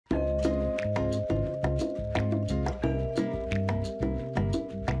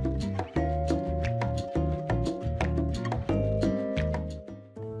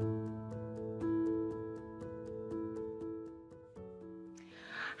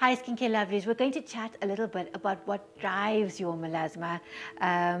Hi Skincare Lovelies, we're going to chat a little bit about what drives your melasma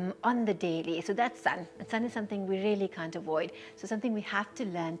on the daily. So that's sun. And sun is something we really can't avoid. So something we have to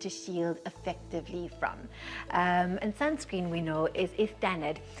learn to shield effectively from. And sunscreen, we know, is a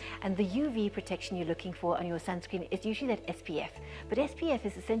standard. And the UV protection you're looking for on your sunscreen is usually that SPF. But SPF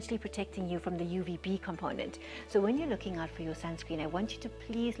is essentially protecting you from the UVB component. So when you're looking out for your sunscreen, I want you to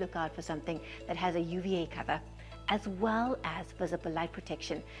please look out for something that has a UVA cover, as well as visible light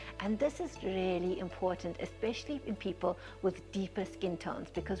protection. And this is really important, especially in people with deeper skin tones,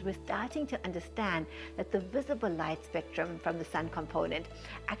 because we're starting to understand that the visible light spectrum from the sun component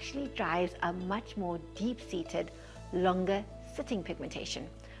actually drives a much more deep-seated, longer sitting pigmentation.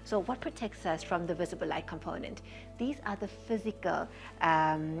 So what protects us from the visible light component? These are the physical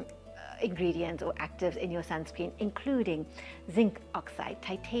ingredients or actives in your sunscreen, including zinc oxide,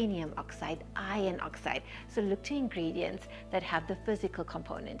 titanium oxide, iron oxide. So look to ingredients that have the physical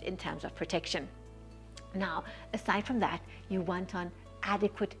component in terms of protection. Now, aside from that, you want on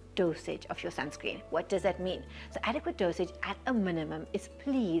adequate dosage of your sunscreen. What does that mean? So adequate dosage at a minimum is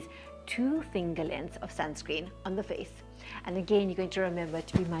please 2 finger lengths of sunscreen on the face. And again, you're going to remember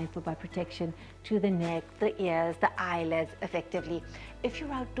to be mindful about protection to the neck, the ears, the eyelids effectively. If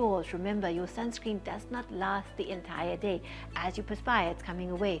you're outdoors, remember your sunscreen does not last the entire day. As you perspire, it's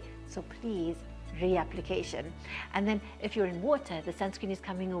coming away. So please, reapplication. And then if you're in water, the sunscreen is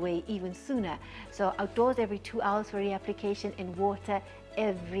coming away even sooner. So outdoors every 2 hours for reapplication, in water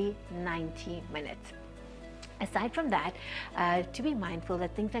every 90 minutes. Aside from that, to be mindful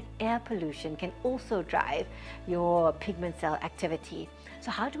that things like air pollution can also drive your pigment cell activity. So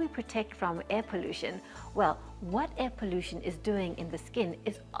how do we protect from air pollution? Well, what air pollution is doing in the skin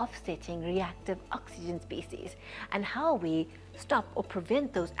is offsetting reactive oxygen species. And how we stop or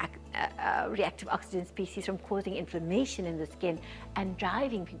prevent those reactive oxygen species from causing inflammation in the skin and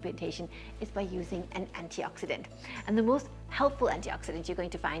driving pigmentation is by using an antioxidant. And the most helpful antioxidant you're going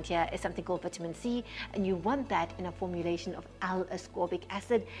to find here is something called vitamin C, and you want that in a formulation of L-ascorbic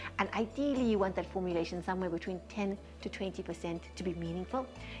acid, and ideally you want that formulation somewhere between 10 to 20% to be meaningful.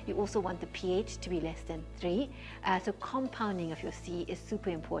 You also want the pH to be less than 3, so compounding of your C is super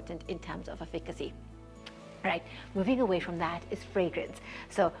important in terms of efficacy. Right, moving away from that is fragrance.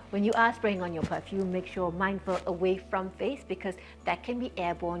 So when you are spraying on your perfume, make sure mindful away from face, because that can be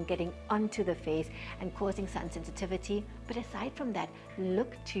airborne, getting onto the face and causing sun sensitivity. But aside from that,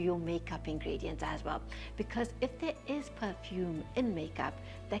 look to your makeup ingredients as well, because if there is perfume in makeup,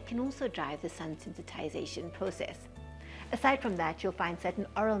 that can also drive the sun sensitization process. Aside from that, you'll find certain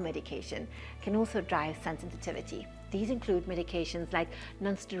oral medication can also drive sun sensitivity. These include medications like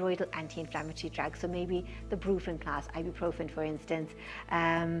non-steroidal anti-inflammatory drugs, so maybe the Brufen class, ibuprofen for instance,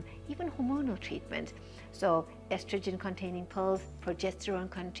 even hormonal treatment. So estrogen-containing pills,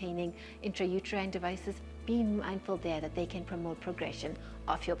 progesterone-containing intrauterine devices, be mindful there that they can promote progression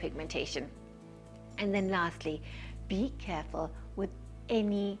of your pigmentation. And then lastly, be careful with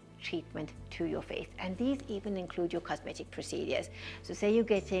any treatment to your face, and these even include your cosmetic procedures. So say you're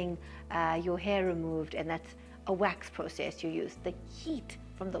getting your hair removed, and that's a wax process you use. The heat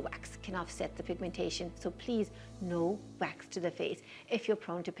from the wax can offset the pigmentation, so please, no wax to the face if you're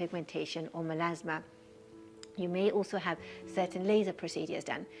prone to pigmentation or melasma. You may also have certain laser procedures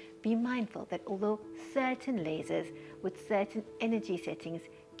done. Be mindful that although certain lasers with certain energy settings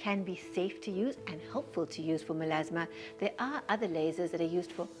can be safe to use and helpful to use for melasma, there are other lasers that are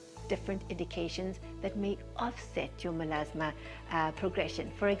used for different indications that may offset your melasma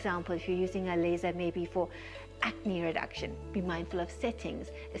progression. For example, if you're using a laser maybe for acne reduction, be mindful of settings,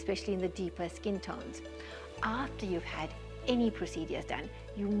 especially in the deeper skin tones. After you've had any procedures done,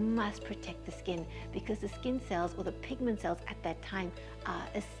 you must protect the skin, because the skin cells or the pigment cells at that time are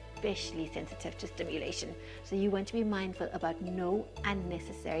especially sensitive to stimulation. So you want to be mindful about no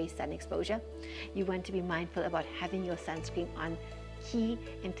unnecessary sun exposure. You want to be mindful about having your sunscreen on key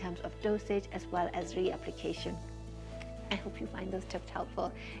in terms of dosage as well as reapplication. I hope you find those tips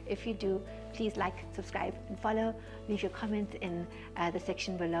helpful. If you do, please like, subscribe and follow. Leave your comments in the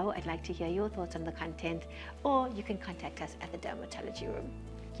section below. I'd like to hear your thoughts on the content, or you can contact us at the Dermatology room.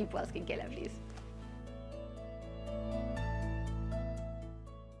 Keep well, Skincare Lovelies.